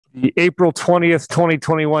The April 20th,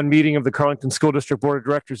 2021 meeting of the Carlington School District Board of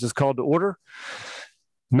Directors is called to order.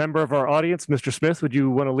 Member of our audience, Mr. Smith, would you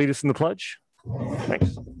want to lead us in the pledge?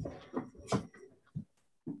 Thanks.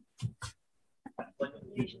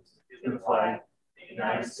 Allegiance to the flag of the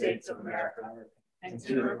United States of America and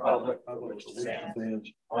to the republic for which it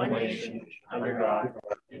stands, one nation, under God,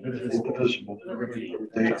 indivisible, with liberty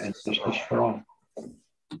and justice for all.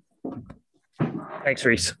 Thanks,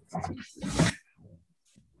 Reese.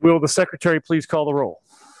 Will the secretary please call the roll?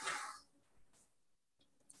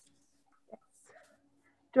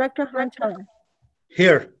 Director Hunter.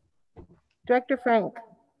 Here. Director Frank.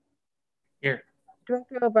 Here.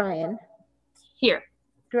 Director O'Brien. Here.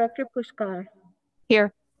 Director Pushkar.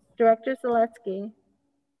 Here. Director Zalewski.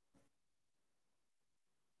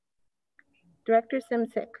 Director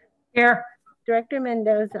Simsek. Here. Director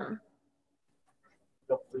Mendoza.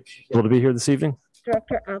 Able to be here this evening?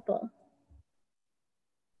 Director Apple.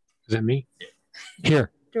 Is that me?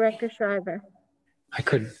 Here. Director Shriver. I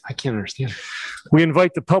can't understand. We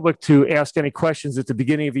invite the public to ask any questions at the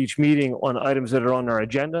beginning of each meeting on items that are on our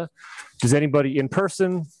agenda. Does anybody in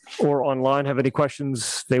person or online have any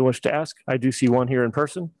questions they wish to ask? I do see one here in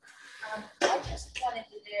person. I just wanted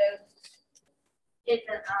to do it.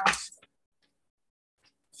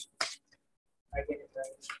 I get it right.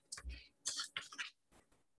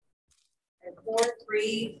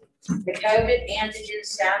 4.3, the COVID antigen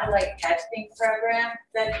satellite testing program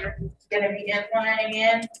that you're going to be implementing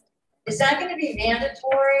in. Is that going to be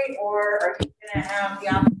mandatory, or are you going to have the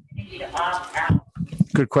opportunity to opt out?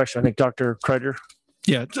 Good question. I think Dr. Kreider.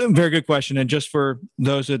 Yeah, it's a very good question. And just for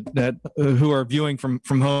those that who are viewing from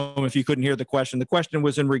home, if you couldn't hear the question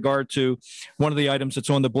was in regard to one of the items that's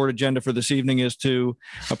on the board agenda for this evening is to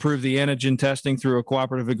approve the antigen testing through a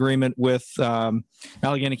cooperative agreement with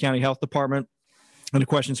Allegheny County Health Department. And the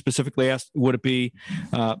question specifically asked, would it be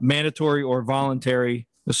mandatory or voluntary,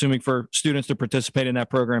 assuming for students to participate in that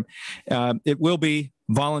program? It will be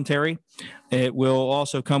voluntary. It will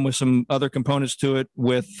also come with some other components to it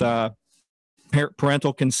with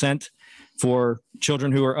parental consent for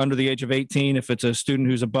children who are under the age of 18. If it's a student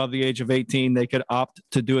who's above the age of 18, they could opt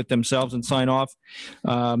to do it themselves and sign off.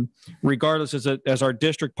 Regardless, as our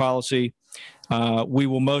district policy, we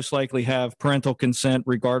will most likely have parental consent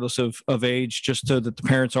regardless of age, just so that the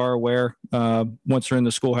parents are aware once they're in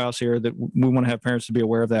the schoolhouse here, that we want to have parents to be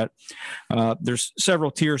aware of that. There's several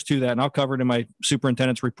tiers to that, and I'll cover it in my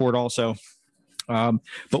superintendent's report also.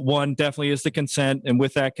 But one definitely is the consent, and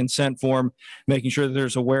with that consent form, making sure that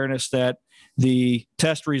there's awareness that the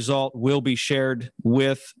test result will be shared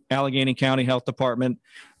with Allegheny County Health Department,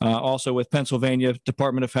 also with Pennsylvania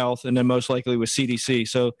Department of Health, and then most likely with CDC.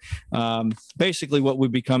 So basically what we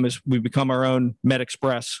become is we become our own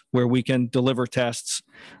MedExpress, where we can deliver tests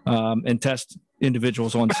and test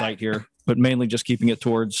individuals on site here, but mainly just keeping it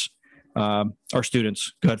towards our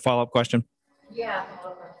students. Go ahead, follow-up question. Yeah.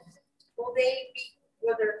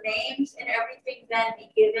 Will their names and everything then be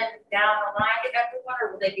given down the line to everyone,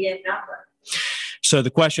 or will they be a number? So the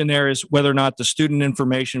question there is whether or not the student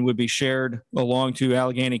information would be shared along to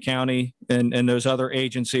Allegheny County and those other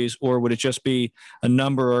agencies, or would it just be a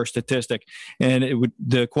number or a statistic? And it would,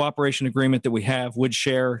 the cooperation agreement that we have would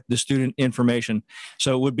share the student information.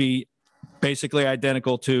 So it would be basically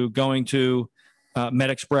identical to going to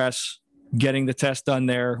MedExpress, getting the test done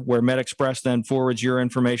there, where MedExpress then forwards your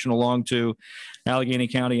information along to Allegheny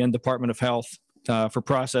County and Department of Health for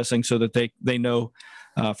processing, so that they know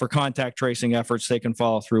for contact tracing efforts, they can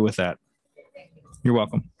follow through with that. You're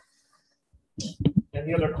welcome.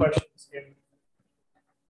 Any other questions?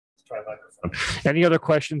 Let's try microphone. Any other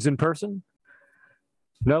questions in person?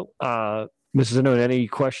 No. Mrs. Anone, any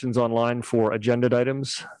questions online for agenda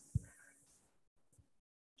items?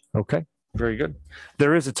 Okay. Very good.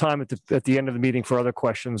 There is a time at the end of the meeting for other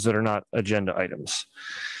questions that are not agenda items.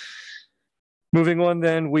 Moving on,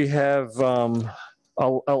 then, we have,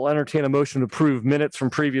 I'll entertain a motion to approve minutes from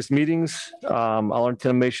previous meetings. I'll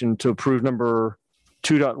entertain a motion to approve number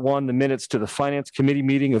 2.1, the minutes to the Finance Committee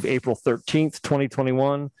meeting of April 13th,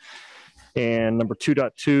 2021, and number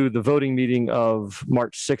 2.2, the voting meeting of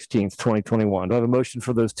March 16th, 2021. Do I have a motion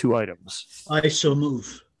for those two items? I so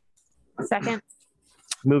move. Second.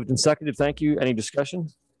 Moved and seconded. Thank you. Any discussion?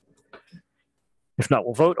 If not,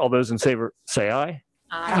 we'll vote. All those in favor say aye.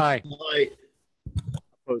 Aye. Aye.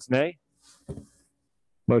 Opposed, nay.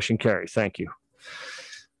 Motion carries. Thank you.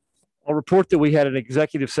 I'll report that we had an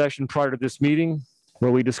executive session prior to this meeting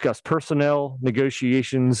where we discussed personnel,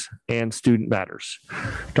 negotiations, and student matters.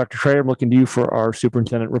 Dr. Schreier, I'm looking to you for our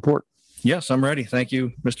superintendent report. Yes, I'm ready. Thank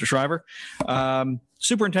you, Mr. Shriver.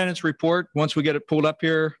 Superintendent's report, once we get it pulled up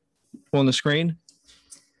here on the screen.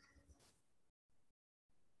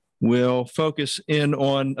 will focus in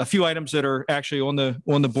on a few items that are actually on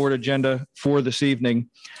the board agenda for this evening.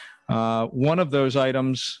 One of those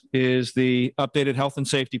items is the updated health and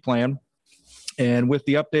safety plan. And with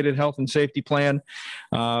the updated health and safety plan,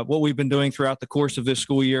 what we've been doing throughout the course of this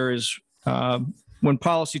school year is when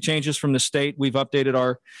policy changes from the state, we've updated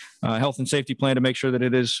our health and safety plan to make sure that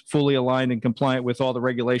it is fully aligned and compliant with all the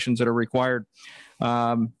regulations that are required.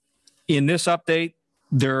 In this update,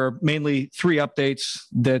 there are mainly three updates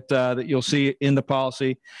that you'll see in the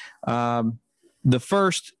policy. The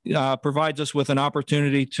first provides us with an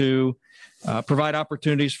opportunity to provide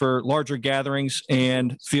opportunities for larger gatherings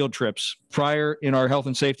and field trips. Prior in our health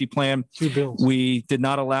and safety plan, we did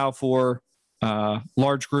not allow for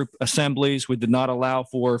large group assemblies. We did not allow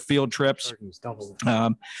for field trips.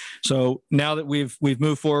 So now that we've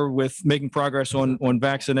moved forward with making progress on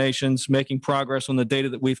vaccinations, making progress on the data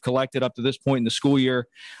that we've collected up to this point in the school year,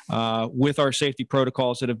 with our safety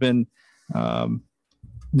protocols that have been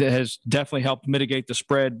that has definitely helped mitigate the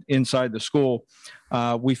spread inside the school.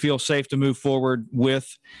 We feel safe to move forward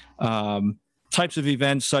with types of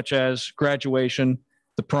events such as graduation,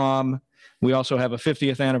 the prom. We also have a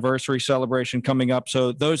 50th anniversary celebration coming up.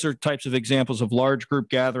 So those are types of examples of large group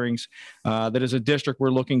gatherings that as a district we're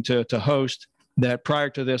looking to host that prior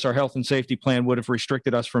to this, our health and safety plan would have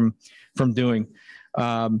restricted us from doing.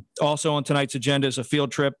 Also on tonight's agenda is a field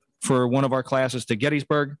trip for one of our classes to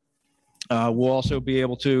Gettysburg. We'll also be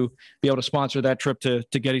able to sponsor that trip to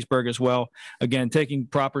Gettysburg as well. Again, taking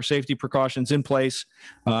proper safety precautions in place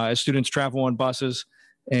as students travel on buses,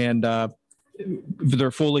 and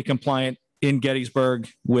they're fully compliant in Gettysburg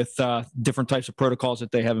with different types of protocols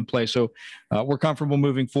that they have in place. So we're comfortable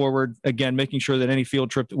moving forward. Again, making sure that any field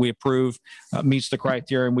trip that we approve meets the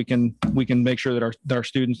criteria, and we can make sure that our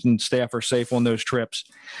students and staff are safe on those trips.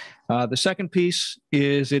 The second piece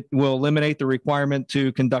is it will eliminate the requirement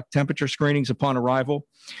to conduct temperature screenings upon arrival.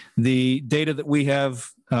 The data that we have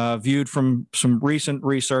viewed from some recent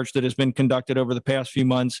research that has been conducted over the past few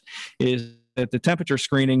months is that the temperature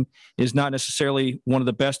screening is not necessarily one of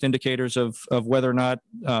the best indicators of whether or not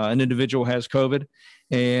an individual has COVID.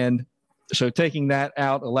 And so taking that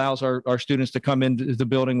out allows our students to come into the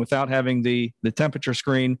building without having the temperature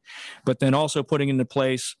screen, but then also putting into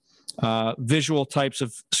place visual types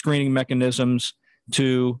of screening mechanisms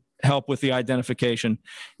to help with the identification.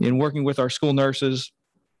 In working with our school nurses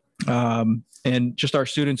and just our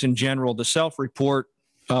students in general, the self-report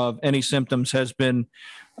of any symptoms has been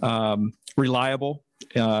reliable,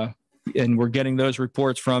 and we're getting those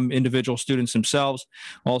reports from individual students themselves,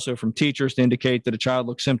 also from teachers to indicate that a child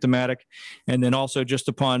looks symptomatic, and then also just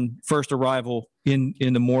upon first arrival in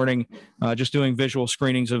the morning, just doing visual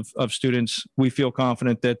screenings of students. We feel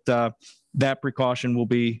confident that that precaution will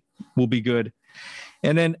be good.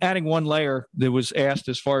 And then adding one layer that was asked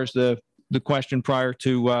as far as the question prior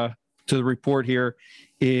to the report here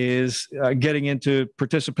is getting into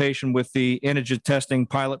participation with the antigen testing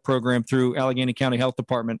pilot program through Allegheny County Health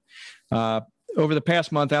Department. Over the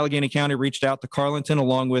past month, Allegheny County reached out to Carlinton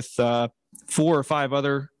along with 4 or 5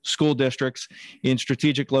 other school districts in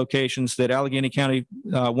strategic locations that Allegheny County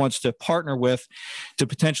wants to partner with to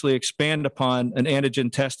potentially expand upon an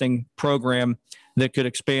antigen testing program that could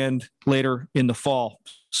expand later in the fall,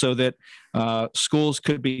 so that schools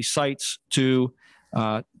could be sites to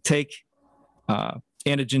take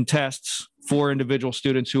antigen tests for individual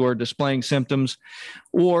students who are displaying symptoms,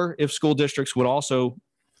 or if school districts would also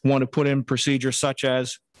want to put in procedures such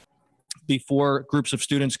as before groups of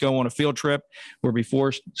students go on a field trip or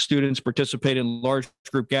before students participate in large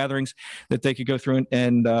group gatherings, that they could go through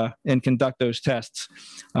and conduct those tests.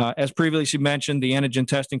 As previously mentioned, the antigen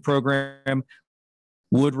testing program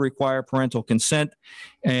would require parental consent.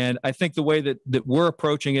 And I think the way that we're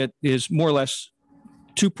approaching it is more or less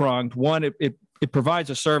two-pronged. One, it provides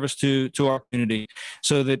a service to our community,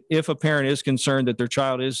 so that if a parent is concerned that their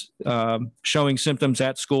child is showing symptoms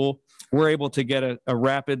at school, we're able to get a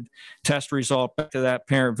rapid test result back to that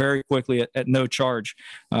parent very quickly at no charge.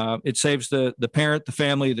 It saves the parent, the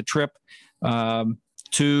family, the trip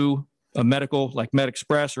to a medical like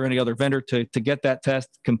MedExpress or any other vendor to get that test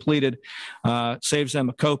completed. Saves them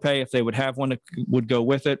a copay if they would have one that would go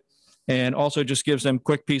with it. And also just gives them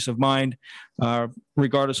quick peace of mind,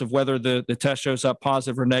 regardless of whether the test shows up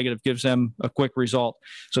positive or negative, gives them a quick result.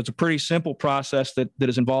 So it's a pretty simple process that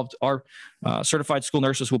is involved. Our certified school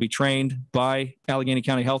nurses will be trained by Allegheny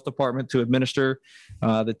County Health Department to administer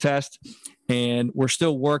the test. And we're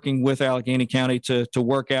still working with Allegheny County to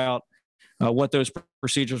work out what those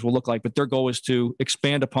procedures will look like. But their goal is to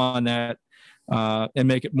expand upon that and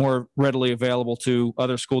make it more readily available to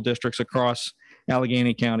other school districts across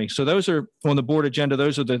Allegheny County. So those are on the board agenda.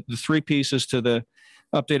 Those are the three pieces to the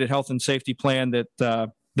updated health and safety plan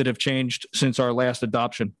that have changed since our last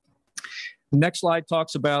adoption. The next slide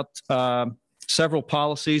talks about several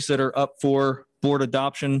policies that are up for board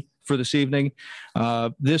adoption for this evening.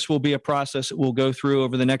 This will be a process that we'll go through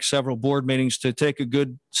over the next several board meetings to take a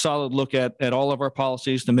good solid look at all of our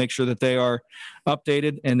policies to make sure that they are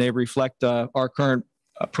updated and they reflect our current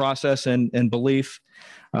process and belief.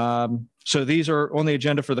 So these are on the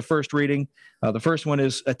agenda for the first reading. The first one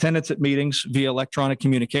is attendance at meetings via electronic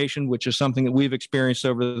communication, which is something that we've experienced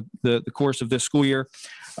over the course of this school year.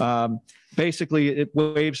 Basically, it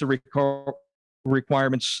waives the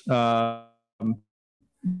requirements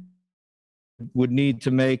would need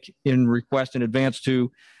to make in request in advance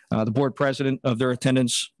to the board president of their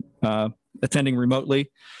attendance attending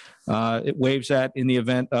remotely. It waives that in the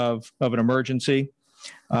event of an emergency.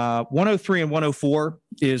 103 and 104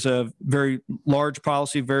 is a very large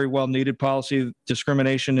policy, very well needed policy,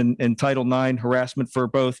 discrimination and Title IX harassment for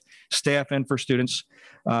both staff and for students.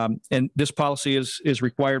 And this policy is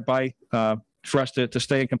required by for us to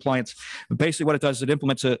stay in compliance. But basically what it does is it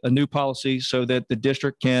implements a new policy so that the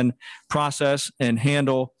district can process and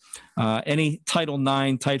handle any Title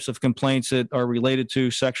IX types of complaints that are related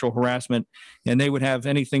to sexual harassment. And they would have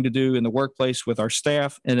anything to do in the workplace with our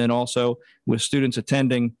staff and then also with students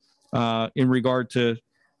attending in regard to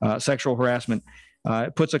sexual harassment.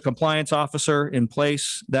 It puts a compliance officer in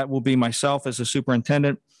place. That will be myself as a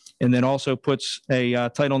superintendent, and then also puts a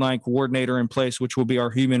Title IX coordinator in place, which will be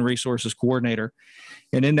our human resources coordinator.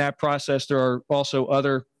 And in that process, there are also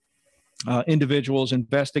other individuals,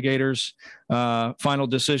 investigators, final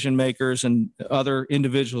decision makers, and other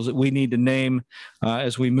individuals that we need to name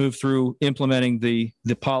as we move through implementing the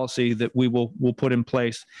policy that we'll put in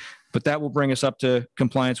place. But that will bring us up to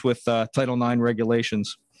compliance with Title IX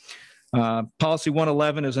regulations. Policy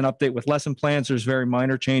 111 is an update with lesson plans. There's very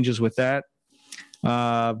minor changes with that.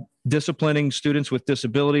 Disciplining students with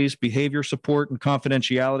disabilities, behavior support, and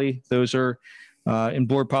confidentiality. Those are in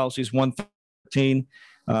board policies 113.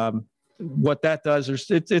 What that does,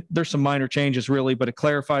 there's some minor changes really, but it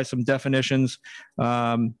clarifies some definitions,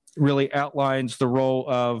 really outlines the role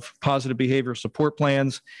of positive behavior support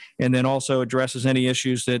plans, and then also addresses any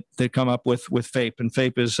issues that come up with FAPE. And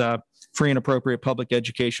FAPE is free and appropriate public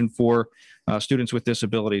education for students with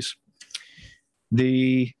disabilities.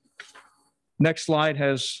 The next slide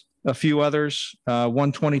has a few others.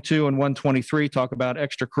 122 and 123 talk about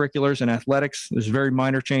extracurriculars and athletics. There's very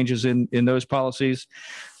minor changes in those policies.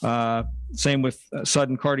 Same with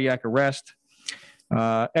sudden cardiac arrest.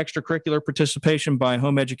 Extracurricular participation by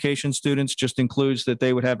home education students just includes that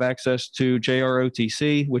they would have access to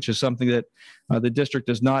JROTC, which is something that the district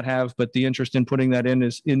does not have, but the interest in putting that in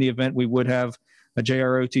is in the event we would have a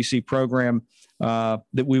JROTC program that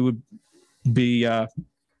we would be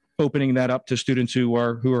opening that up to students who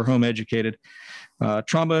are home educated.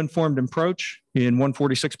 Trauma-informed approach in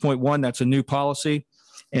 146.1, that's a new policy,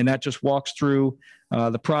 and that just walks through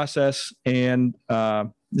the process and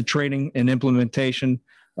the training and implementation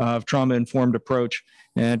of trauma-informed approach.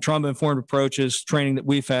 And trauma-informed approach is training that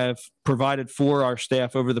we've provided for our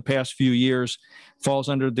staff over the past few years, falls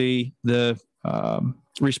under the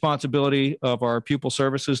responsibility of our pupil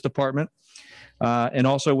services department, and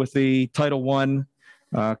also with the Title I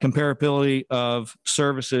comparability of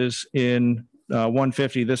services in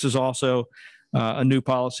 150. This is also a new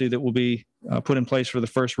policy that will be put in place for the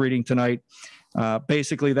first reading tonight.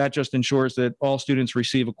 Basically, that just ensures that all students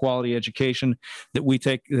receive a quality education, that we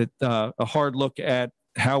take a hard look at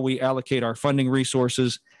how we allocate our funding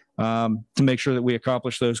resources to make sure that we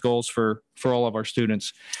accomplish those goals for all of our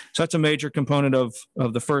students. So that's a major component of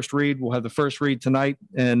the first read. We'll have the first read tonight,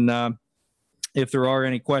 and if there are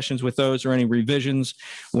any questions with those or any revisions,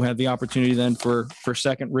 we'll have the opportunity then for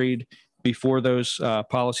second read before those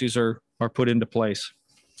policies are put into place.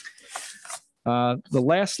 The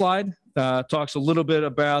last slide talks a little bit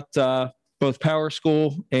about both Power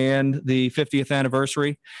School and the 50th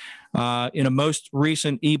anniversary. In a most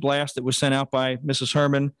recent e-blast that was sent out by Mrs.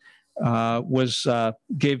 Herman,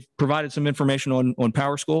 provided some information on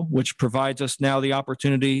Power School, which provides us now the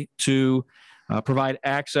opportunity to provide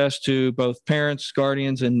access to both parents,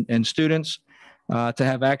 guardians, and students to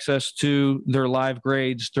have access to their live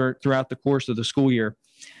grades throughout the course of the school year.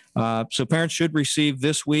 So parents should receive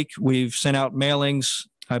this week. We've sent out mailings,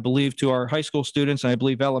 I believe, to our high school students, and I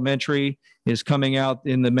believe elementary is coming out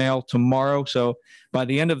in the mail tomorrow. So by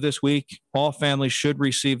the end of this week, all families should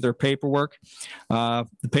receive their paperwork. The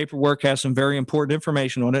paperwork has some very important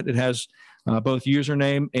information on it. It has both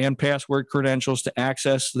username and password credentials to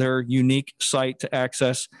access their unique site to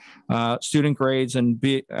access student grades and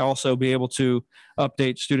also be able to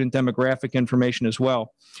update student demographic information as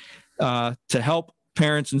well. To help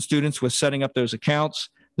parents and students with setting up those accounts,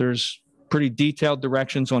 there's pretty detailed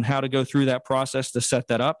directions on how to go through that process to set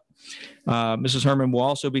that up. Mrs. Herman will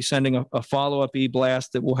also be sending a follow-up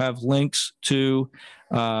e-blast that will have links to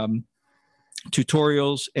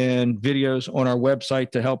tutorials and videos on our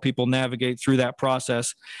website to help people navigate through that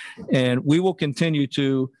process. And we will continue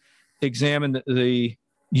to examine the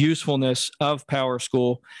usefulness of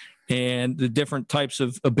PowerSchool and the different types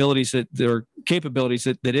of abilities or capabilities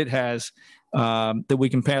that it has that we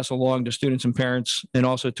can pass along to students and parents and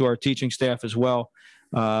also to our teaching staff as well,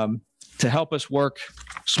 to help us work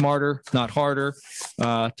smarter, not harder,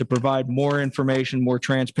 to provide more information, more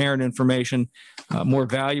transparent information, more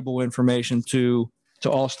valuable information to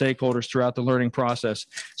all stakeholders throughout the learning process.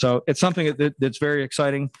 So it's something that's very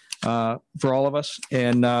exciting for all of us.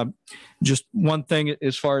 And just one thing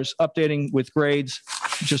as far as updating with grades,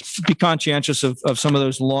 just be conscientious of some of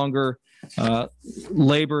those longer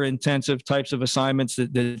labor intensive types of assignments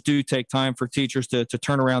that do take time for teachers to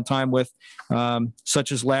turn around time with,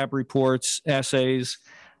 such as lab reports, essays,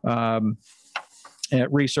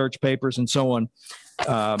 research papers, and so on.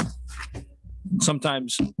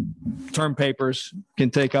 Sometimes term papers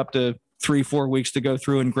can take up to 3-4 weeks to go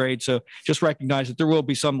through and grade. So just recognize that there will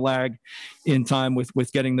be some lag in time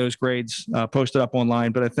with getting those grades posted up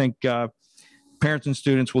online. But I think parents and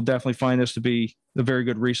students will definitely find this to be a very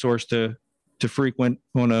good resource to frequent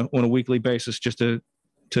on a weekly basis, just to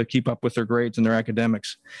keep up with their grades and their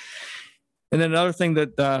academics. And then another thing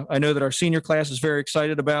that I know that our senior class is very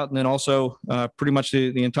excited about, and then also pretty much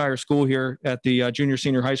the entire school here at the junior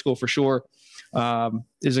senior high school for sure,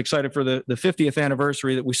 is excited for the 50th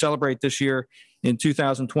anniversary that we celebrate this year in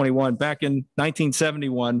 2021. Back in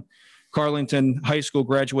 1971, Carlington High School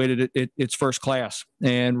graduated its first class.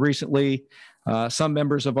 And recently, some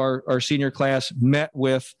members of our senior class met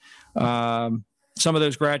with some of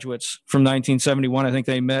those graduates from 1971. I think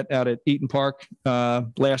they met out at Eaton Park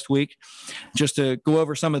last week just to go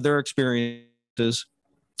over some of their experiences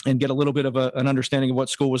and get a little bit of an understanding of what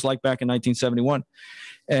school was like back in 1971.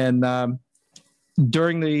 And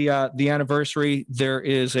during the anniversary, there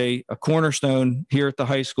is a cornerstone here at the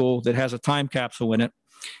high school that has a time capsule in it.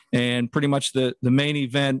 And pretty much the main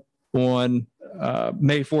event on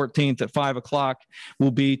May 14th at 5 o'clock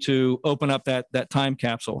will be to open up that time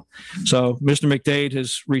capsule. So Mr. McDade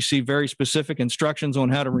has received very specific instructions on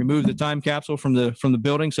how to remove the time capsule from the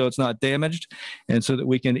building so it's not damaged, and so that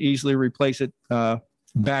we can easily replace it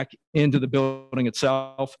back into the building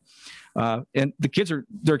itself. And the kids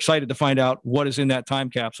they're excited to find out what is in that time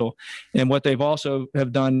capsule. And what they've also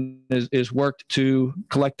have done is worked to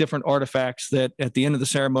collect different artifacts that at the end of the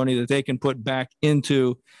ceremony that they can put back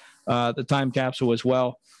into the time capsule as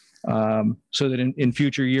well, so that in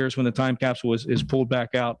future years when the time capsule is pulled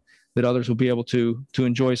back out, that others will be able to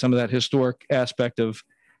enjoy some of that historic aspect of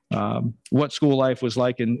what school life was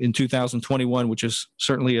like in 2021, which is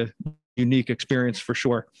certainly a unique experience for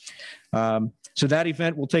sure. So that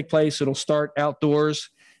event will take place. It'll start outdoors,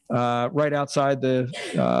 right outside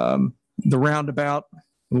the roundabout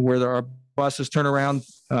where there are buses turn around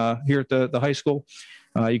here at the high school.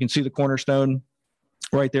 You can see the cornerstone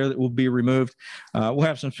right there that will be removed. We'll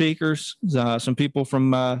have some speakers, some people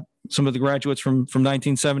from some of the graduates from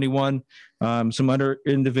 1971, some other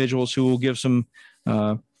individuals who will give some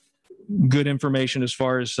good information as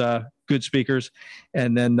far as good speakers,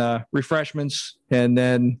 and then refreshments. And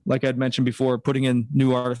then, like I'd mentioned before, putting in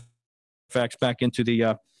new artifacts back into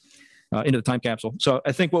the time capsule. So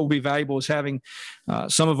I think what will be valuable is having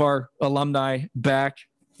some of our alumni back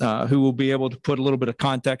who will be able to put a little bit of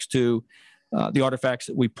context to the artifacts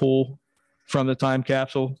that we pull from the time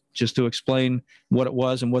capsule, just to explain what it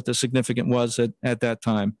was and what the significance was at that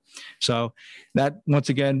time. So that, once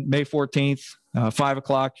again, May 14th, 5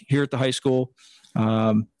 o'clock here at the high school.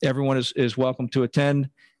 Everyone is welcome to attend,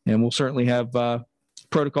 and we'll certainly have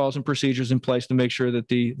protocols and procedures in place to make sure that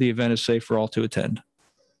the event is safe for all to attend.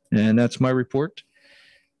 And that's my report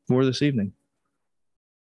for this evening.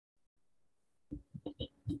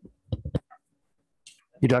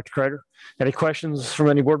 You, Dr. Kreider. Any questions from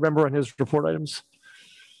any board member on his report items?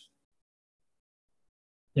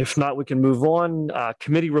 If not, we can move on.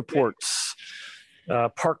 Committee reports.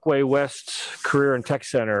 Parkway West Career and Tech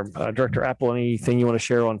Center. Director Apple, anything you want to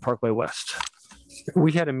share on Parkway West?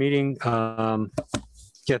 We had a meeting.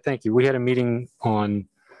 Yeah, thank you. We had a meeting on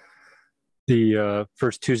the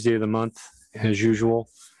first Tuesday of the month, as usual.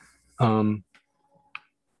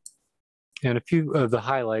 And a few of the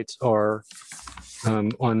highlights are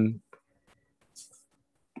on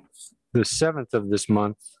the 7th of this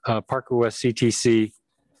month, Parker West CTC,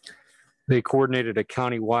 they coordinated a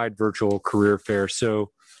county-wide virtual career fair.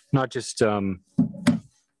 So not just our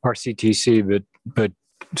CTC, but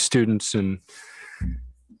students and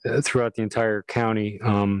throughout the entire county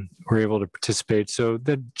were able to participate. So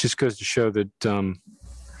that just goes to show that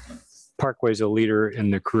Parkway is a leader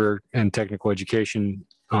in the career and technical education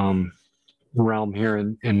realm here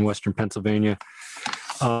in Western Pennsylvania.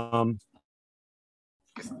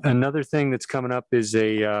 Another thing that's coming up is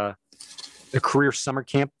a career summer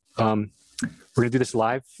camp. We're going to do this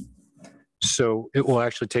live, so it will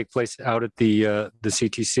actually take place out at the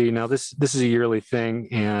CTC. Now, this is a yearly thing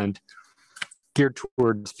and geared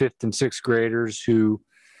towards 5th and 6th graders who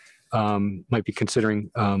might be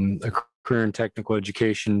considering a career and technical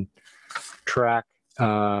education track.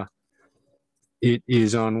 It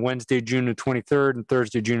is on Wednesday, June the 23rd and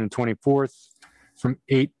Thursday, June the 24th from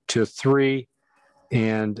 8 to 3.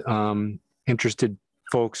 And interested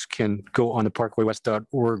folks can go on the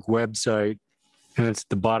parkwaywest.org website, and it's at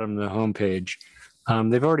the bottom of the homepage.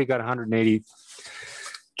 They've already got 180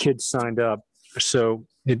 kids signed up, so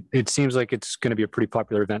it seems like it's going to be a pretty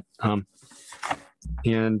popular event.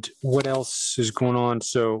 And what else is going on?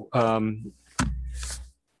 So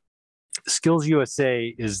Skills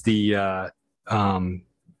USA is is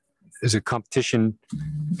a competition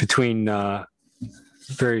between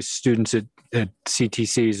various students at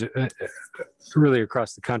CTCs really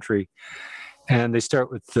across the country. And they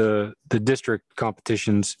start with the district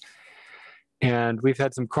competitions. And we've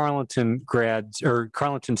had some Carleton grads or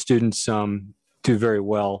Carleton students do very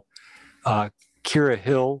well. Kira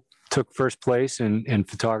Hill took first place in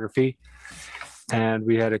photography. And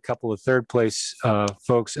we had a couple of third place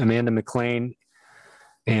folks, Amanda McLean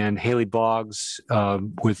and Haley Boggs,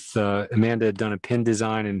 with Amanda had done a pin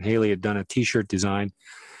design and Haley had done a t-shirt design.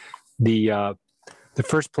 The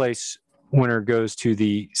first place winner goes to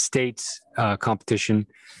the state's competition,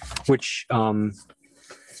 which,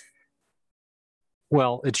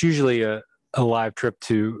 well, it's usually a live trip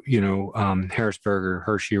to, Harrisburg or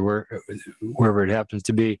Hershey or wherever it happens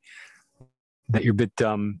to be, that you're bit,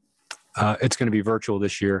 it's going to be virtual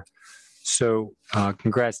this year. So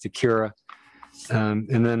congrats to Kira.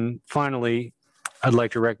 And then finally, I'd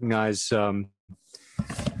like to recognize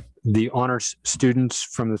the honors students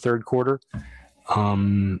from the third quarter.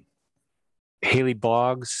 Haley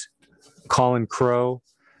Boggs, Colin Crow,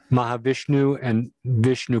 Mahavishnu and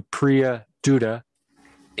Vishnupriya Duda,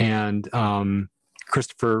 and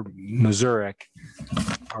Christopher Mazurek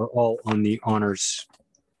are all on the honors,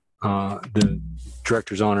 the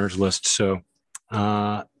director's honors list. So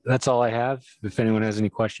that's all I have. If anyone has any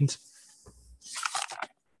questions.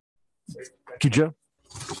 Thank you, Joe.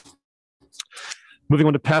 Moving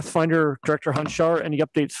on to Pathfinder, Director Hunshar, any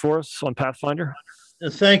updates for us on Pathfinder?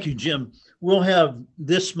 Thank you, Jim. We'll have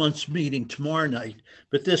this month's meeting tomorrow night,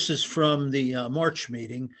 but this is from the March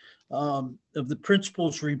meeting of the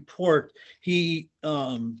principal's report. Nick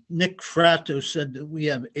Fratto said that we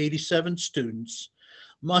have 87 students.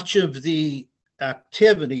 Much of the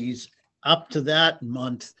activities up to that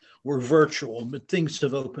month were virtual, but things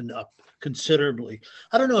have opened up considerably.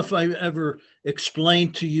 I don't know if I ever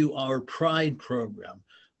explained to you our PRIDE program.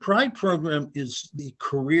 PRIDE program is the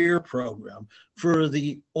career program for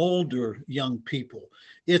the older young people.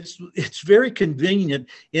 It's very convenient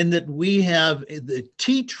in that we have the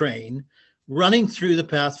T-train running through the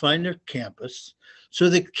Pathfinder campus, so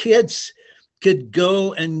the kids could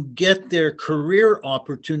go and get their career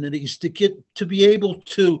opportunities to be able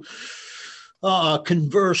to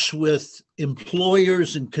converse with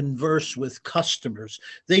employers and converse with customers.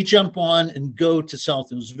 They jump on and go to South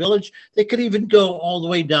Hills Village. They could even go all the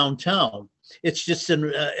way downtown. It's just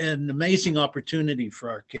an amazing opportunity for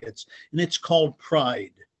our kids, and it's called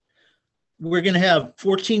PRIDE. We're going to have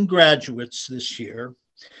 14 graduates this year.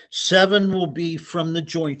 7 will be from the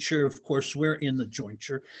jointure. Of course, we're in the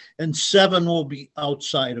jointure, and 7 will be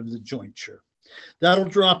outside of the jointure. That'll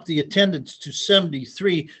drop the attendance to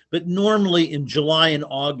 73, but normally in July and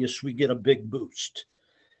August, we get a big boost.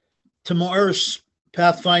 Tomorrow's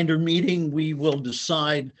Pathfinder meeting, we will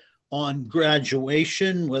decide on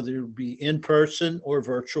graduation, whether it be in person or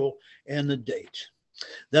virtual, and the date.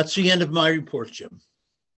 That's the end of my report, Jim.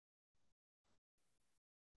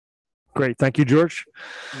 Great. Thank you, George.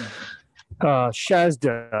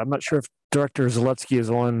 Shazda, I'm not sure if Director Zaletsky is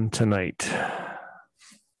on tonight.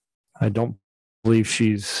 I don't believe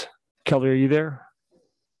she's. Kelly, are you there?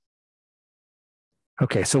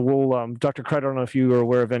 Okay, so we'll, Dr. Kreider, I don't know if you are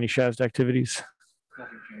aware of any Shazda activities.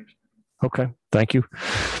 Okay, thank you.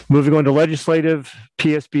 Moving on to legislative,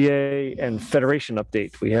 PSBA, and Federation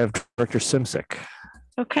update. We have Director Simsek.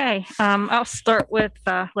 Okay, I'll start with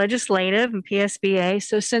legislative and PSBA.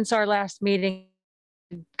 So since our last meeting,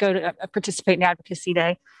 go to participate in Advocacy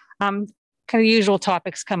Day, kind of usual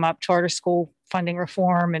topics come up: charter school funding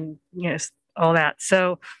reform, and all that.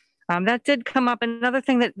 So that did come up. Another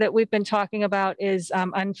thing that we've been talking about is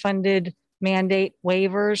unfunded mandate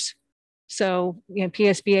waivers. So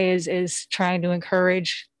PSBA is trying to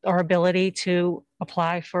encourage our ability to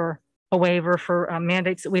apply for a waiver for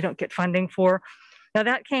mandates that we don't get funding for. Now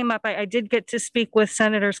that came up. I did get to speak with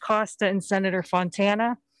Senators Costa and Senator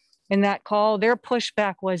Fontana in that call. Their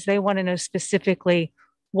pushback was they want to know specifically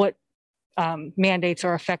what mandates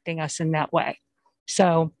are affecting us in that way.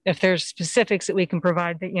 So if there's specifics that we can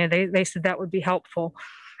provide, that they said that would be helpful.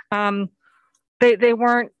 They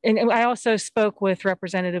weren't, and I also spoke with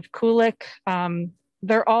Representative Kulik.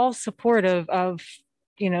 They're all supportive of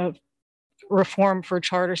reform for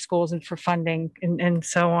charter schools and for funding and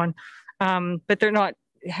so on. But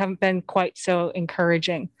haven't been quite so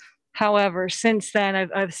encouraging. However, since then,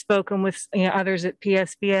 I've spoken with others at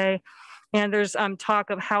PSBA, and there's talk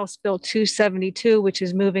of House Bill 272, which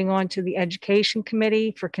is moving on to the Education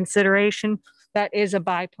Committee for consideration. That is a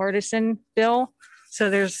bipartisan bill, so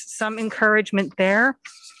there's some encouragement there.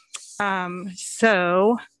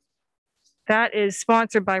 So that is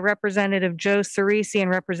sponsored by Representative Joe Cerisi and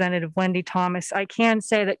Representative Wendy Thomas. I can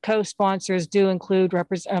say that co-sponsors do include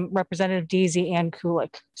Representative Deasy and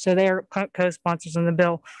Kulik. So they are co-sponsors on the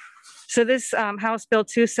bill. So this House Bill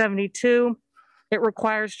 272, it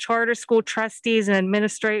requires charter school trustees and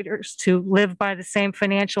administrators to live by the same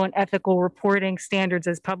financial and ethical reporting standards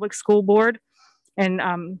as public school board and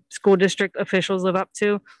school district officials live up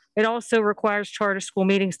to. It also requires charter school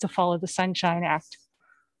meetings to follow the Sunshine Act,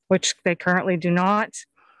 which they currently do not.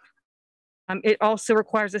 It also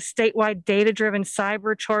requires a statewide data-driven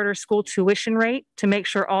cyber charter school tuition rate to make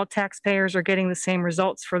sure all taxpayers are getting the same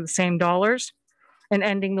results for the same dollars and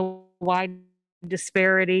ending the wide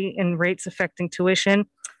disparity in rates affecting tuition.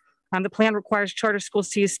 The plan requires charter schools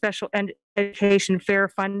to use special education fair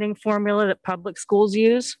funding formula that public schools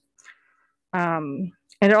use. And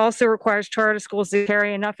it also requires charter schools to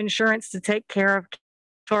carry enough insurance to take care of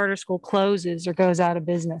charter school closes or goes out of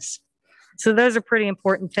business. So those are pretty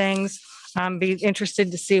important things. Be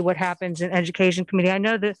interested to see what happens in Education Committee. I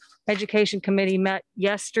know the Education Committee met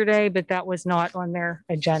yesterday, but that was not on their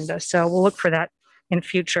agenda. So we'll look for that in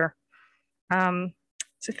future. So I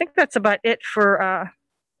think that's about it for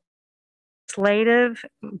legislative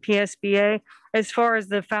PSBA. As far as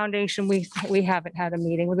the foundation, we haven't had a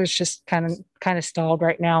meeting. There's just kind of stalled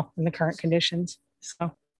right now in the current conditions.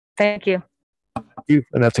 So thank you. And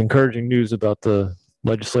that's encouraging news about the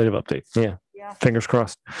legislative update. Yeah. Fingers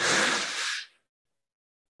crossed.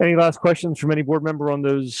 Any last questions from any board member on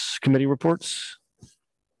those committee reports?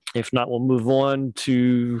 If not, we'll move on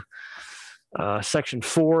to section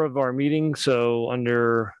 4 of our meeting. So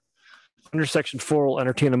under section 4, we'll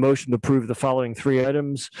entertain a motion to approve the following 3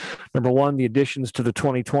 items. Number 1, the additions to the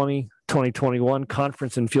 2020-2021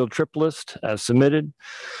 conference and field trip list as submitted.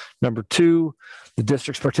 Number 2, the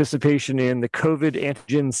district's participation in the COVID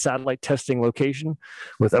antigen satellite testing location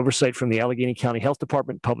with oversight from the Allegheny County Health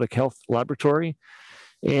Department Public Health Laboratory.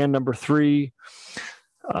 And number 3,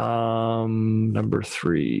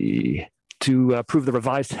 to approve the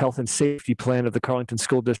revised health and safety plan of the Carlington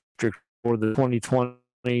School District for the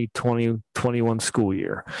 2020-2021 school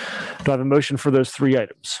year. Do I have a motion for those 3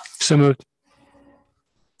 items? So moved.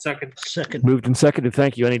 Second. Moved and seconded.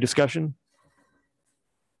 Thank you. Any discussion?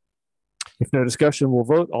 If no discussion, we'll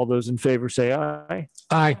vote. All those in favor say aye.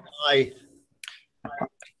 Aye. Aye.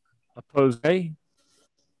 Opposed, nay.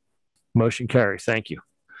 Motion carries. Thank you.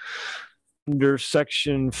 Under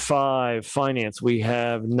section 5, finance, we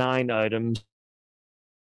have 9 items.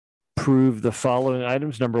 Approve the following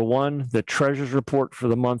items. Number 1, the treasurer's report for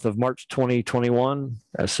the month of March 2021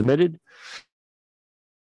 as submitted.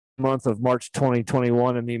 Month of March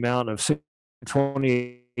 2021 in the amount of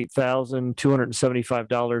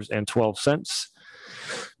 $28,275.12.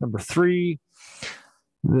 Number 3,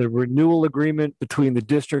 the renewal agreement between the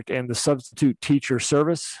district and the Substitute Teacher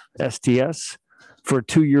Service, STS, for a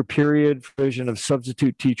 2-year period, provision of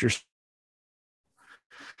substitute teachers.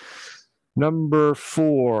 Number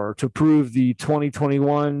 4, to approve the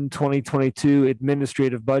 2021-2022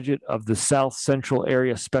 administrative budget of the South Central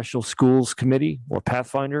Area Special Schools Committee, or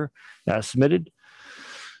Pathfinder, as submitted.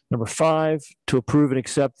 Number 5, to approve and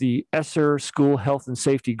accept the ESSER School Health and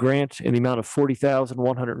Safety Grant in the amount of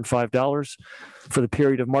 $40,105 for the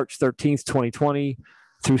period of March 13th, 2020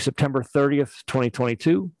 through September 30th,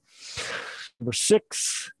 2022. Number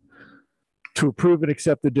 6, to approve and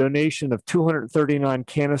accept the donation of 239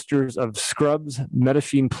 canisters of Scrubs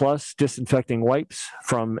Metafine Plus disinfecting wipes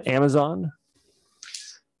from Amazon.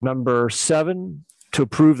 Number 7, to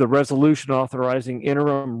approve the resolution authorizing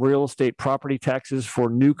interim real estate property taxes for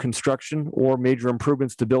new construction or major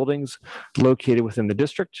improvements to buildings located within the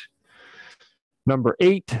district. Number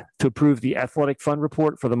 8, to approve the athletic fund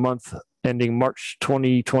report for the month ending March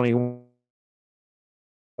 2021,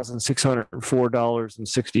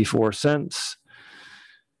 $604.64.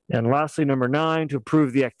 And lastly, number 9, to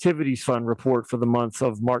approve the activities fund report for the month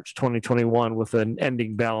of March 2021 with an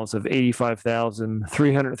ending balance of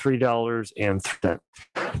 $85,303.03. Do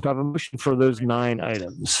I have a motion for those 9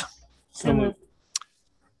 items? So moved.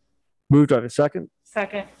 Moved. Do I have a second?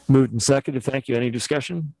 Second. Moved and seconded. Thank you. Any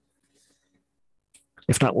discussion?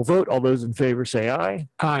 If not, we'll vote. All those in favor say aye.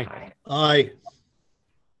 Aye. Aye.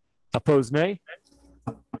 Opposed, nay.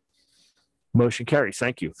 Motion carries.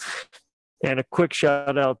 Thank you. And a quick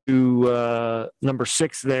shout out to number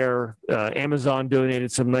 6 there. Amazon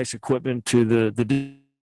donated some nice equipment to the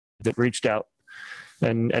that reached out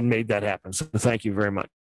and made that happen. So thank you very much.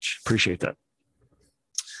 Appreciate that.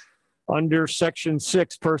 Under section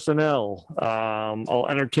 6, personnel, I'll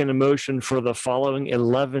entertain a motion for the following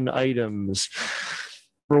 11 items.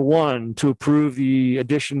 Number 1, to approve the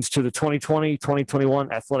additions to the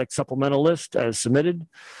 2020-2021 athletic supplemental list as submitted.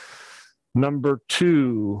 Number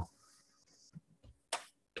 2,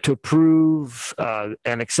 to approve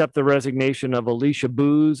and accept the resignation of Alicia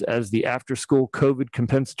Booz as the after-school COVID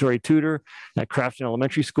compensatory tutor at Crafton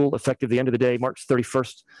Elementary School, effective the end of the day, March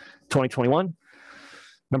 31st, 2021.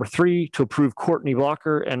 Number 3, to approve Courtney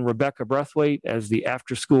Blocker and Rebecca Breathwaite as the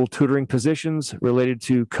after-school tutoring positions related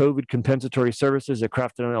to COVID compensatory services at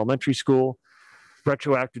Crafton Elementary School,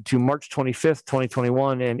 retroactive to March 25th,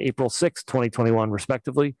 2021 and April 6th, 2021,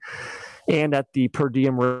 respectively, and at the per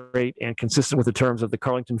diem rate and consistent with the terms of the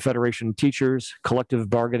Carleton Federation of Teachers Collective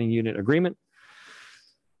Bargaining Unit Agreement.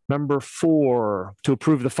 Number 4, to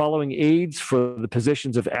approve the following aides for the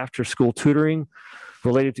positions of after-school tutoring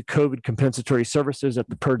related to COVID compensatory services at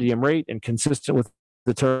the per diem rate and consistent with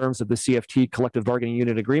the terms of the CFT Collective Bargaining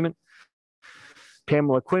Unit Agreement.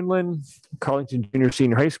 Pamela Quinlan, Carleton Junior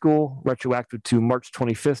Senior High School, retroactive to March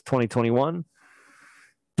 25th, 2021.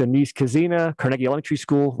 Denise Kazina, Carnegie Elementary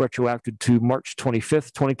School, retroactive to March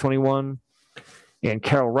 25th, 2021. And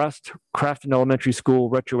Carol Rust, Crafton Elementary School,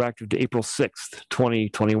 retroactive to April 6th,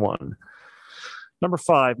 2021. Number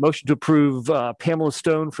 5, motion to approve Pamela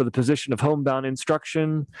Stone for the position of homebound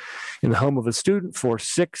instruction in the home of a student for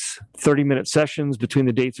 6 30-minute sessions between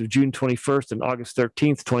the dates of June 21st and August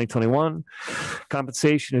 13th, 2021.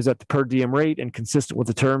 Compensation is at the per diem rate and consistent with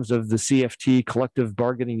the terms of the CFT Collective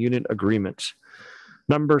Bargaining Unit Agreement.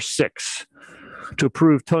 Number 6, to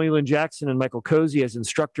approve Tony Lynn Jackson and Michael Cozy as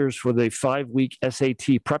instructors for the 5-week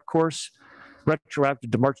SAT prep course,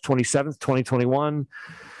 retroactive to March 27th, 2021.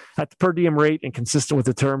 At the per diem rate and consistent with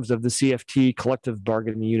the terms of the CFT Collective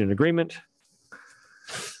Bargaining Unit Agreement.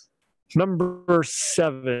 Number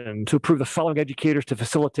 7, to approve the following educators to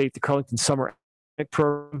facilitate the Carleton Summer Academic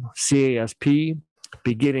Program, CASP,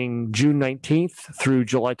 beginning June 19th through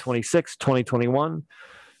July 26th, 2021,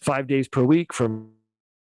 5 days per week from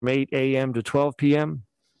 8 a.m. to 12 p.m.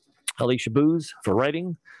 Alicia Booz for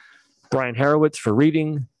writing, Brian Harowitz for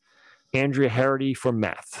reading, Andrea Harity for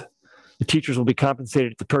math. The teachers will be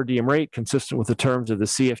compensated at the per diem rate consistent with the terms of the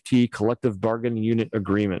CFT Collective Bargaining Unit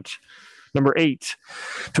Agreement. Number 8,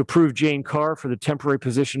 to approve Jane Carr for the temporary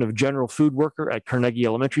position of general food worker at Carnegie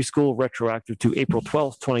Elementary School, retroactive to April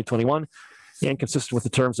 12th, 2021, and consistent with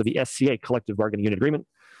the terms of the SCA Collective Bargaining Unit Agreement.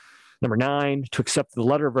 Number 9, to accept the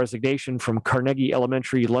letter of resignation from Carnegie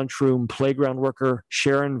Elementary lunchroom playground worker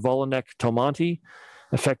Sharon Volanek Tomonti,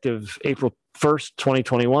 effective April 1st,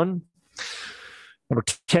 2021. Number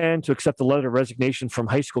 10, to accept the letter of resignation from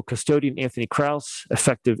high school custodian Anthony Kraus,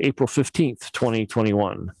 effective April 15th,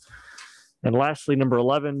 2021. And lastly, number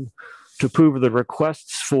 11, to approve the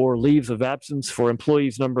requests for leaves of absence for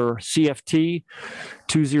employees number CFT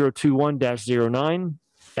 2021-09,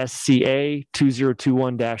 SCA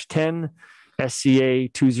 2021-10, SCA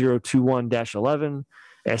 2021-11,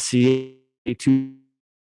 SCA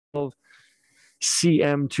 2012,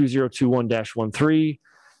 CM 2021-13,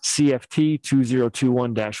 CFT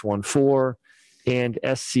 2021-14, and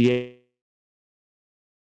SCA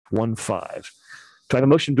 15. Do I have a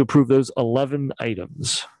motion to approve those 11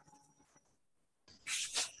 items?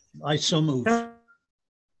 I so move.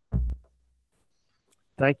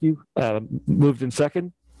 Thank you. Moved in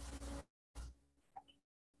second?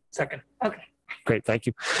 Second. Okay. Great, thank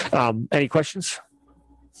you. Any questions?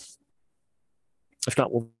 If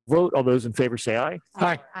not, we'll vote. All those in favor say aye.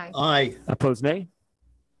 Aye. Aye. Opposed, nay?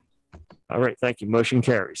 All right, thank you. Motion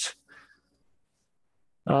carries.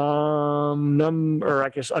 I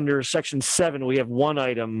guess under section 7, we have one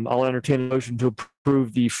item. I'll entertain a motion to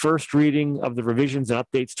approve the first reading of the revisions and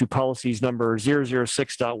updates to policies number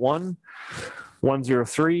 006.1,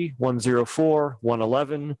 103, 104,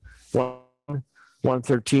 111,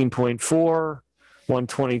 113.4,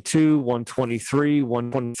 122, 123,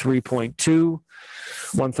 123.2,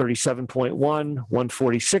 137.1,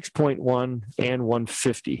 146.1, and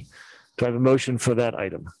 150. Do I have a motion for that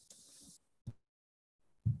item?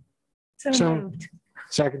 So moved.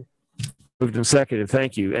 Second. Moved and seconded.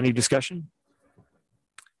 Thank you. Any discussion?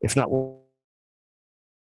 If not, we'll...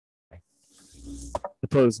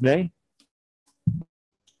 Opposed, nay?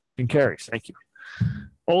 And carries. Thank you.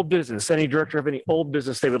 Old business. Any director have any old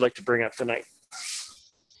business they would like to bring up tonight?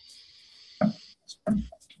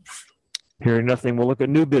 Hearing nothing, we'll look at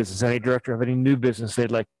new business. Any director have any new business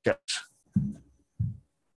they'd like to discuss?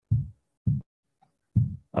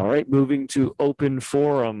 All right, moving to open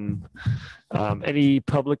forum. Any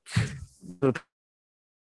public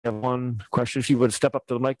have one question? If you would step up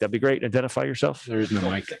to the mic, that'd be great. Identify yourself. There is no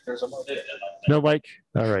mic. No mic?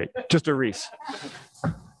 All right, just a Reese.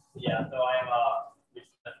 Yeah, so I am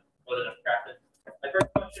voted up crafted. My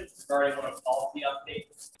first question is regarding one of policy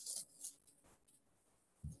updates.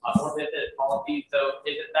 One bit of policy. So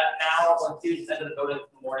is it that now when students enter the building in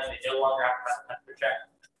the morning, they no longer have to pass a temperature check?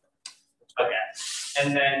 Okay.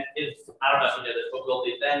 And then I don't know if you know this, but will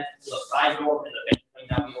they then the side door and the basement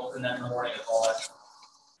now be open then in the morning as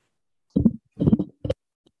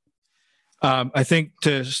well? I think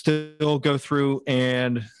to still go through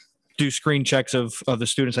and do screen checks of the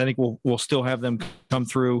students, I think we'll still have them come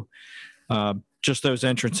through just those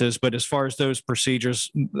entrances. But as far as those procedures,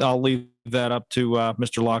 I'll leave that up to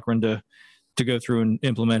Mr. Loughran to go through and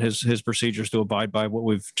implement his procedures to abide by what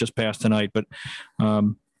we've just passed tonight. But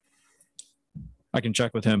I can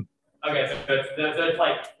check with him. Okay, so it's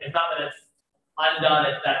like, it's not that it's undone,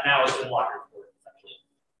 it's that now it's in lockers, essentially.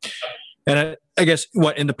 And I guess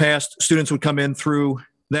what in the past, students would come in through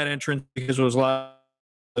that entrance because it was a lot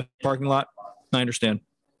of the parking lot. I understand.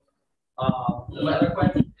 The other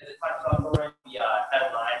question is it talks about lowering the Title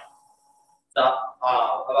IX stuff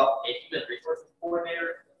about a human resources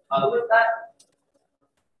coordinator. Who is that?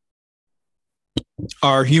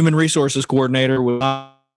 Our human resources coordinator was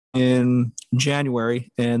in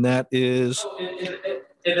January, and that is. Is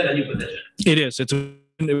it a new position? It is. It's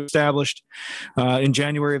established in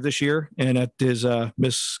January of this year, and it is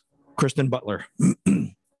Miss Kristen Butler.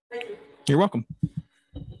 You're welcome.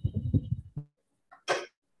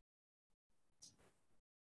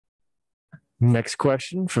 Next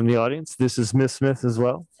question from the audience. This is Miss Smith as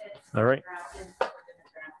well. All right.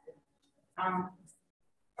 Are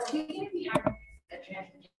we going to be having a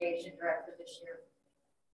transportation director this year?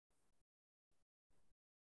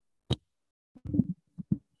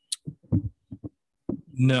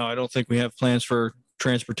 No, I don't think we have plans for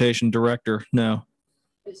transportation director. No.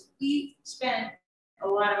 Because we spent a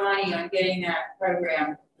lot of money on getting that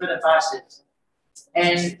program for the buses.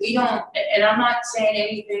 And we don't, and I'm not saying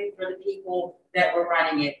anything for the people that were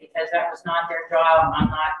running it because that was not their job. I'm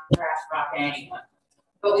not trash talking anyone.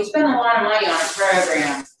 But we spent a lot of money on a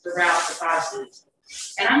program to route the buses.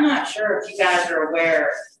 And I'm not sure if you guys are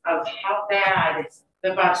aware of how bad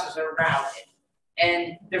the buses are routed.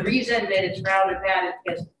 And the reason that it's routed bad is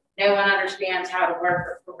because no one understands how to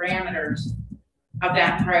work the parameters of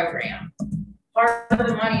that program. Part of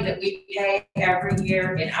the money that we pay every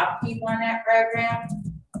year in upkeep on that program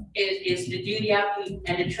is to do the upkeep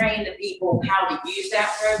and to train the people how to use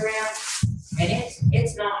that program. And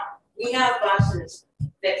it's not. We have buses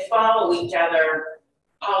that follow each other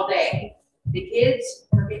all day. The kids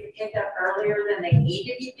are getting picked up earlier than they need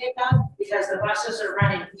to be picked up because the buses are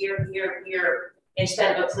running here, here, here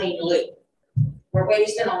instead of a clean loop. We're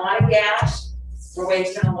wasting a lot of gas. We're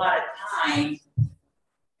wasting a lot of time.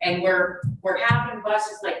 And we're having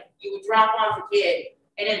buses like you would drop off a kid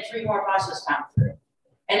and then 3 more buses come through.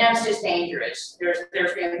 And that's just dangerous. There's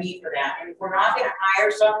no need for that. And if we're not going to hire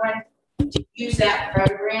someone to use that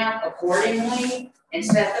program accordingly and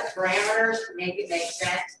set the parameters to make it make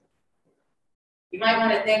sense, you might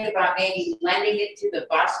want to think about maybe lending it to the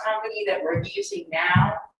bus company that we're using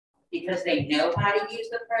now because they know how to use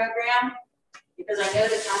the program. Because I know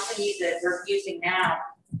the company that we're using now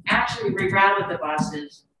actually rerouted the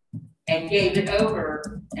buses and gave it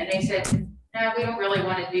over. And they said, no, we don't really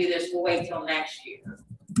want to do this. We'll wait till next year.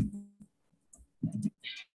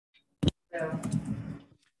 So.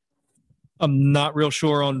 I'm not real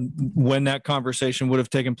sure on when that conversation would have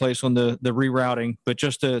taken place on the rerouting, but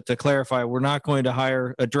just to clarify, we're not going to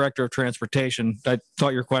hire a director of transportation. I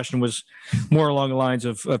thought your question was more along the lines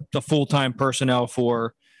of the full-time personnel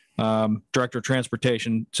for director of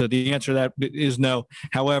transportation. So the answer to that is no.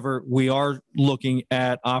 However, we are looking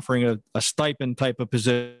at offering a stipend type of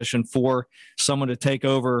position for someone to take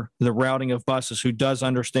over the routing of buses who does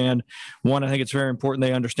understand. One, I think it's very important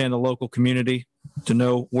they understand the local community to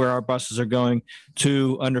know where our buses are going,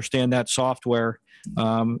 to understand that software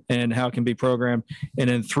and how it can be programmed. And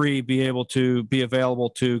then 3, be able to be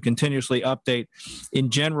available to continuously update.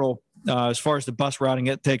 In general, as far as the bus routing,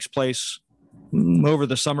 it takes place over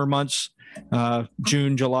the summer months,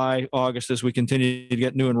 June, July, August, as we continue to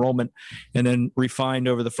get new enrollment, and then refined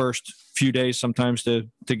over the first few days sometimes to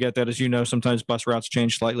get that. As you know, sometimes bus routes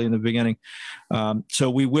change slightly in the beginning. So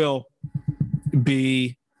we will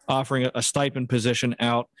be offering a stipend position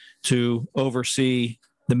out to oversee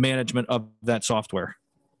the management of that software.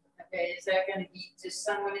 Okay, is that going to be just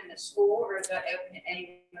someone in the school, or is that open to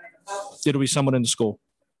anyone in the public? It'll be someone in the school.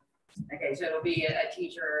 Okay, so it'll be a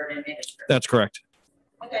teacher or an administrator. That's correct.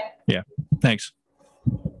 Okay. Yeah, thanks.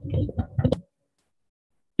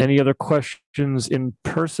 Any other questions in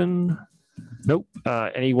person? Nope.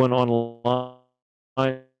 Anyone online,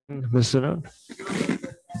 Ms. Zinone?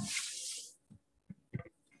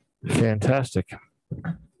 Fantastic.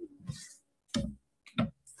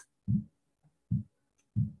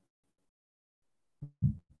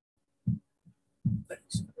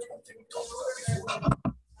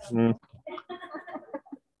 Mm.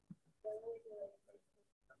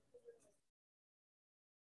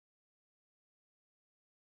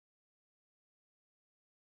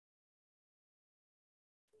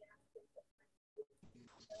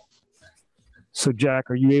 So Jack,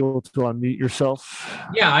 are you able to unmute yourself?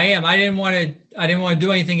 Yeah, I am. I didn't want to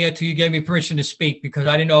do anything yet till you gave me permission to speak because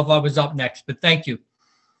I didn't know if I was up next, but thank you.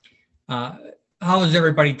 How is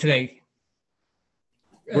everybody today?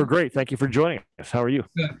 We're great. Thank you for joining us. How are you?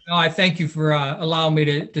 Good. No, I thank you for allowing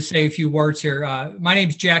me to say a few words here. My name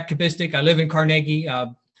is Jack Kabistik. I live in Carnegie.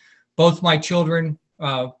 Both my children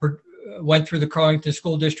went through the Carlington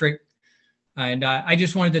School District. And I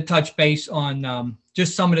just wanted to touch base on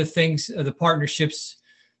just some of the things, the partnerships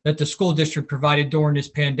that the school district provided during this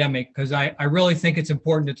pandemic, because I really think it's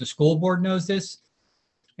important that the school board knows this,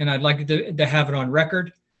 and I'd like to have it on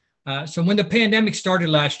record. So when the pandemic started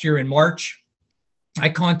last year in March, I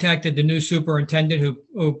contacted the new superintendent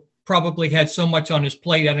who probably had so much on his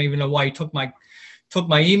plate. I don't even know why he took my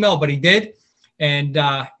email, but he did. And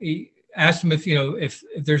he asked him if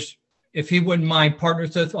he wouldn't mind partnering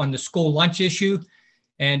with us on the school lunch issue.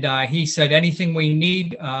 And he said, anything we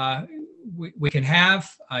need, we can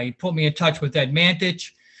have. He put me in touch with Ed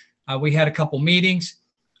Mantich. We had a couple meetings.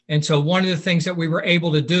 And so one of the things that we were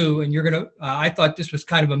able to do, and I thought this was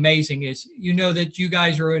kind of amazing, is that you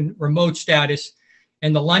guys are in remote status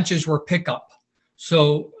and the lunches were pickup.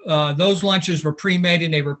 So those lunches were pre-made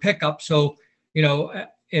and they were pickup. So,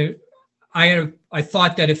 I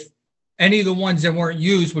thought that if any of the ones that weren't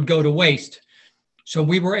used would go to waste. So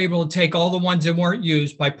we were able to take all the ones that weren't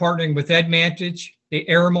used by partnering with Ed Mantich, the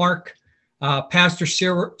Aramark, Pastor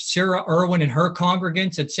Sarah Irwin and her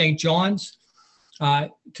congregants at St. John's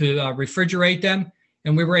to refrigerate them.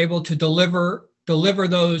 And we were able to deliver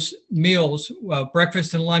those meals,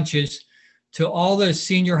 breakfast and lunches, to all the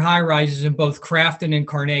senior high-rises in both Crafton and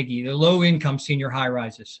Carnegie, the low-income senior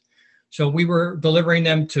high-rises. So we were delivering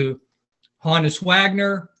them to Honus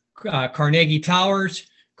Wagner, Carnegie Towers,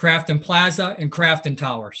 Crafton Plaza, and Crafton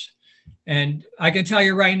Towers. And I can tell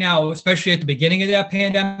you right now, especially at the beginning of that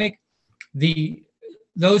pandemic,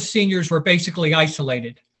 those seniors were basically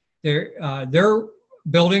isolated. Their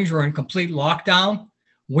buildings were in complete lockdown.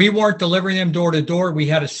 We weren't delivering them door to door. We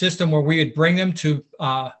had a system where we would bring them to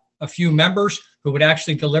a few members who would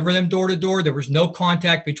actually deliver them door to door. There was no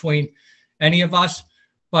contact between any of us.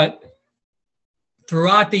 But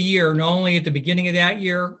throughout the year, not only at the beginning of that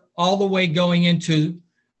year, all the way going into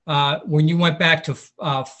when you went back to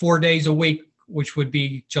 4 days a week, which would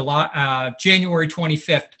be January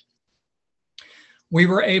 25th, we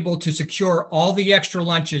were able to secure all the extra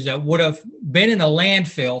lunches that would have been in a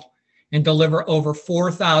landfill and deliver over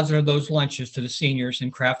 4,000 of those lunches to the seniors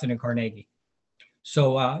in Crafton and Carnegie.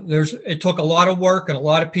 So it took a lot of work and a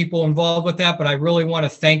lot of people involved with that, but I really want to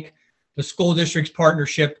thank the school district's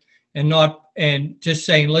partnership and just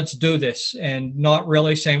saying, let's do this, and not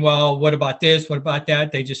really saying, well, what about this? What about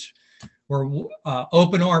that? They just were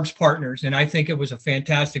open arms partners. And I think it was a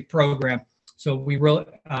fantastic program. So we really,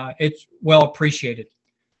 it's well appreciated.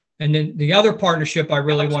 And then the other partnership I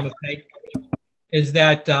really want to thank is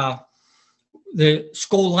that the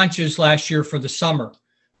school lunches last year for the summer.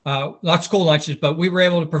 Not school lunches, but we were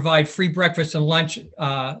able to provide free breakfast and lunch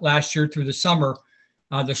last year through the summer.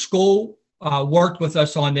 The school worked with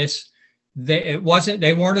us on this. They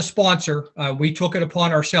weren't a sponsor. We took it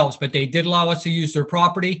upon ourselves, but they did allow us to use their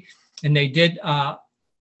property, and they did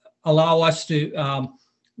allow us to.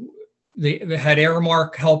 They had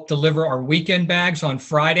Aramark help deliver our weekend bags on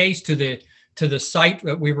Fridays to the site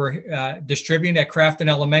that we were distributing at Crafton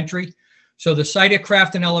Elementary. So the site at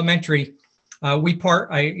Crafton Elementary, we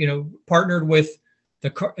partnered with the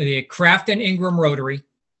Crafton Ingram Rotary,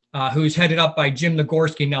 who's headed up by Jim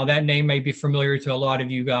Nagorski. Now that name may be familiar to a lot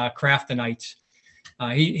of you Craftonites.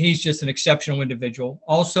 He's just an exceptional individual.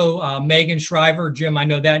 Also, Megan Shriver. Jim, I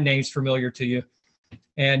know that name's familiar to you.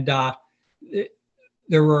 And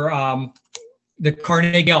there were the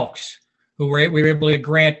Carnegie Elks, who we were able to get a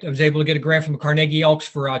grant. I was able to get a grant from the Carnegie Elks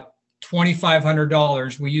for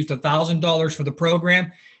 $2,500. We used $1,000 for the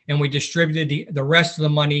program, and we distributed the rest of the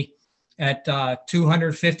money at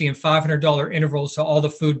 $250 and $500 intervals to all the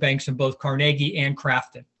food banks in both Carnegie and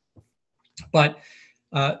Crafton. But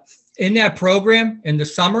in that program in the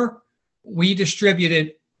summer, we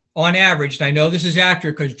distributed on average, and I know this is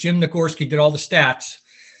accurate because Jim Nagorski did all the stats,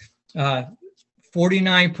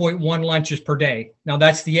 49.1 lunches per day. Now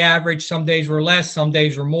that's the average. Some days were less, some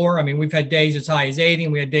days were more. I mean, we've had days as high as 80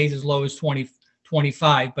 and we had days as low as 20,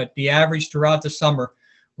 25, but the average throughout the summer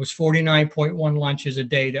was 49.1 lunches a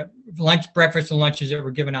day, breakfast and lunches that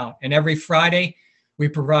were given out. And every Friday, we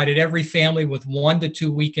provided every family with 1 to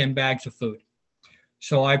 2 weekend bags of food.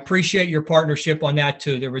 So I appreciate your partnership on that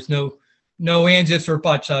too. There was no ands, ifs, or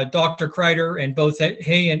buts. Dr. Kreider and both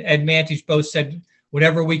he and Ed Mantis both said,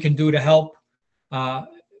 whatever we can do to help,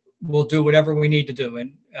 we'll do whatever we need to do.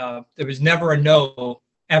 And there was never a no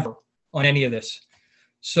ever on any of this.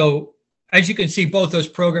 So as you can see, both those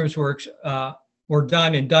programs were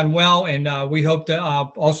done and done well. And we hope to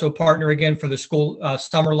also partner again for the school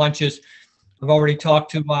summer lunches. I've already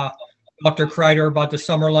talked to Dr. Kreider about the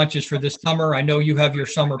summer lunches for this summer. I know you have your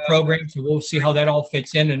summer program, so we'll see how that all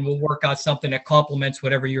fits in, and we'll work out something that complements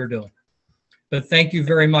whatever you're doing. But thank you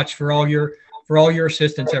very much for all your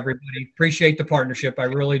assistance, everybody. Appreciate the partnership. I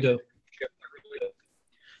really do.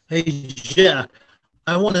 Hey, Jack,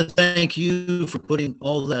 I want to thank you for putting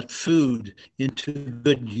all that food into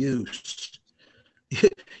good use.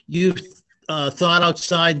 You've thought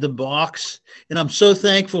outside the box, and I'm so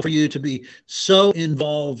thankful for you to be so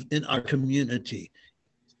involved in our community,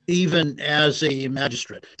 even as a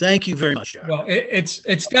magistrate. Thank you very much, Jack. Well, it's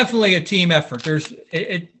definitely a team effort.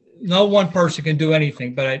 No one person can do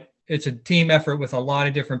anything, but it's a team effort with a lot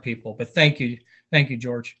of different people. But thank you,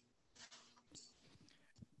 George.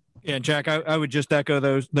 Yeah, Jack, I would just echo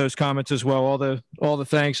those comments as well. All the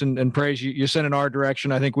thanks and praise you sent in our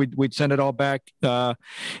direction. I think we'd send it all back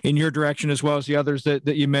in your direction, as well as the others that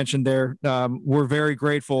you mentioned there. We're very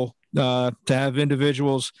grateful to have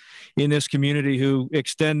individuals in this community who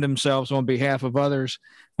extend themselves on behalf of others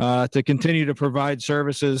to continue to provide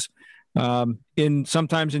services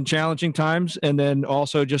sometimes in challenging times, and then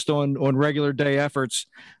also just on regular day efforts.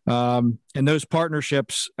 And those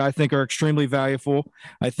partnerships, I think, are extremely valuable.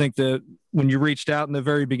 I think that when you reached out in the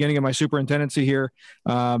very beginning of my superintendency here,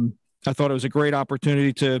 I thought it was a great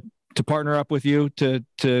opportunity to partner up with you to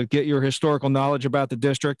get your historical knowledge about the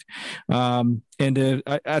district. I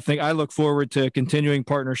think I look forward to continuing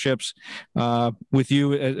partnerships with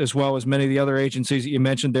you, as well as many of the other agencies that you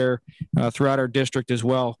mentioned there throughout our district as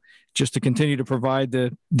well, just to continue to provide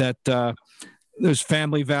those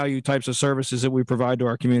family value types of services that we provide to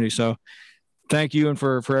our community. So thank you, and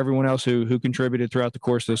for everyone else who contributed throughout the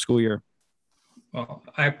course of the school year. Well,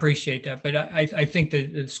 I appreciate that, but I think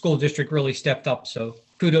the school district really stepped up. So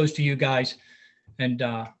kudos to you guys, and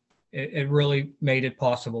it really made it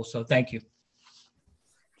possible. So thank you.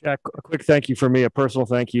 Jack, a quick thank you for me, a personal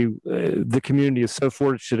thank you. The community is so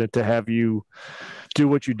fortunate to have you do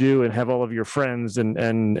what you do and have all of your friends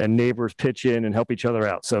and neighbors pitch in and help each other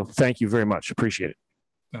out. So thank you very much. Appreciate it.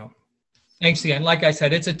 Well, thanks again. Like I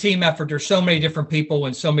said, it's a team effort. There's so many different people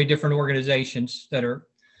and so many different organizations that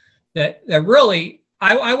really,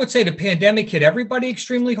 I would say the pandemic hit everybody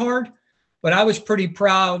extremely hard, but I was pretty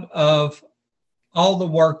proud of all the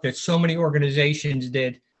work that so many organizations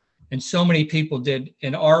did and so many people did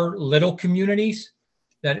in our little communities,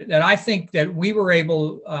 that I think that we were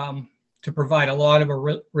able to provide a lot of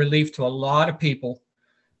relief to a lot of people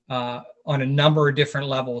on a number of different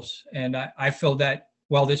levels. And I feel that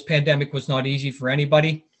while this pandemic was not easy for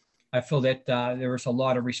anybody, I feel that there was a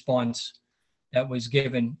lot of response that was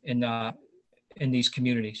given in these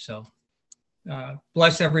communities. So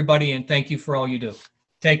bless everybody, and thank you for all you do.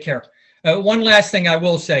 Take care. One last thing I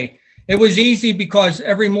will say, it was easy because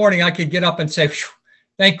every morning I could get up and say, "Phew,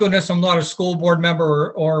 thank goodness I'm not a school board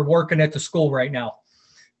member or working at the school right now."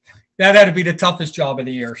 That had to be the toughest job of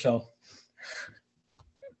the year. So.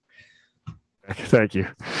 Thank you.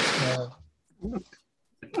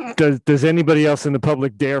 Does anybody else in the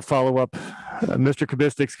public dare follow up Mr.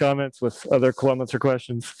 Kubistik's comments with other comments or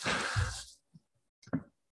questions?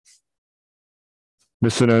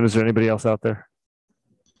 Ms. Sonone, is there anybody else out there?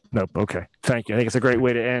 Nope. Okay. Thank you. I think it's a great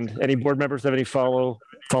way to end. Any board members have any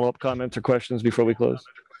follow-up comments or questions before we close?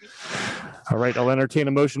 All right. I'll entertain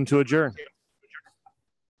a motion to adjourn.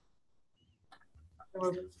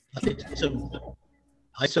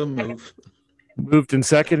 I so move. Moved and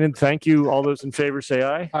seconded. Thank you. All those in favor say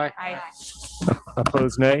aye. Aye.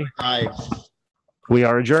 Opposed, nay. Aye. We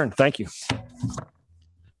are adjourned. Thank you.